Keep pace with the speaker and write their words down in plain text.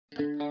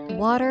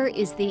Water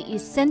is the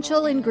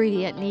essential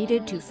ingredient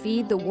needed to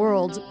feed the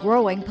world's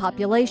growing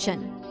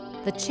population.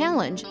 The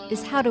challenge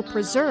is how to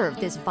preserve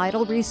this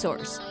vital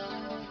resource.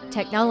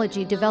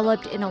 Technology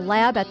developed in a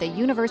lab at the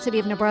University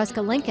of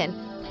Nebraska-Lincoln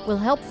will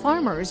help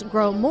farmers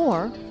grow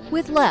more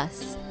with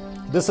less.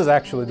 This is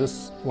actually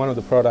one of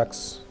the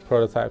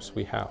prototypes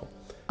we have.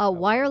 A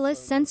wireless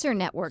sensor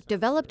network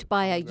developed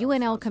by a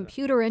UNL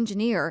computer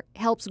engineer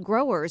helps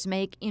growers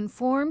make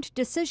informed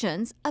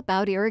decisions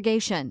about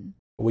irrigation.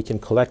 We can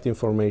collect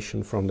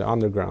information from the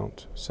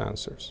underground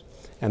sensors,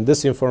 and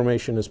this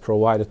information is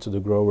provided to the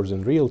growers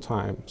in real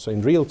time. So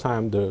in real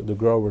time, the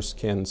growers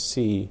can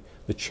see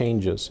the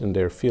changes in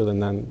their field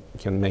and then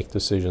can make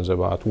decisions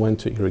about when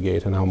to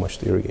irrigate and how much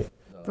to irrigate.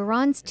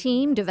 Vuran's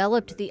team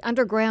developed the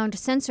underground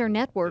sensor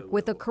network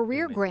with a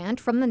career grant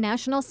from the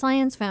National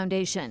Science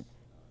Foundation.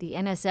 The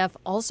NSF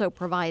also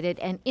provided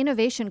an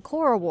Innovation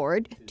Corps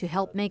Award to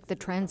help make the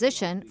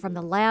transition from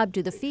the lab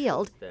to the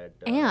field,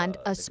 and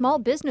a small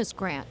business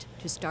grant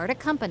to start a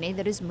company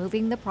that is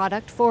moving the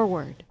product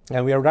forward.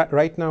 And we are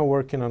right now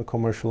working on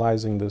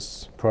commercializing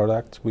this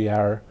product. We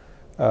are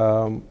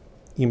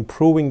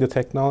improving the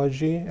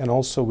technology, and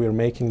also we are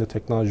making the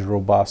technology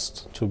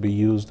robust to be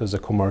used as a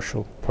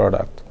commercial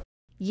product.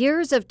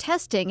 Years of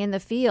testing in the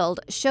field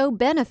show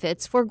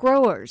benefits for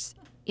growers.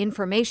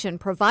 Information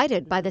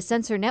provided by the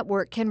sensor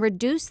network can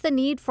reduce the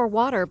need for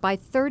water by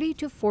 30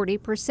 to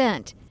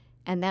 40%,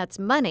 and that's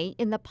money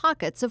in the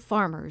pockets of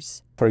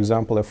farmers. For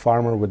example, a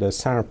farmer with a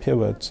center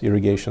pivot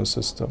irrigation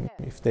system,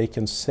 if they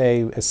can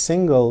save a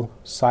single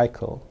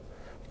cycle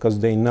because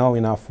they know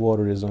enough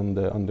water is on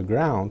the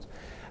ground,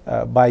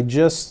 by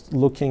just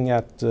looking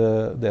at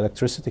the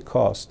electricity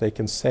cost, they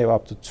can save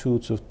up to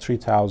 $2,000 to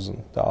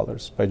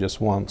 $3,000 by just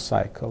one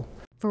cycle.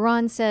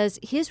 Vuran says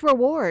his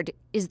reward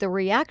is the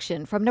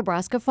reaction from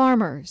Nebraska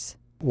farmers.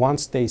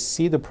 Once they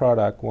see the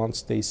product,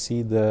 once they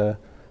see the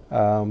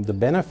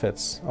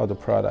benefits of the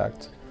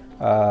product,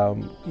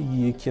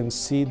 you can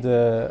see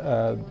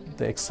the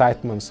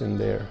excitements in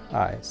their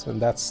eyes,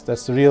 and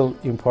that's a real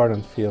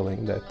important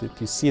feeling, that if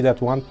you see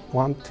that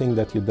one thing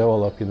that you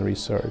develop in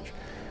research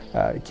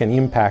can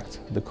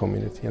impact the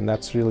community, and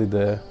that's really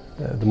the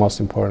most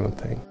important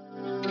thing.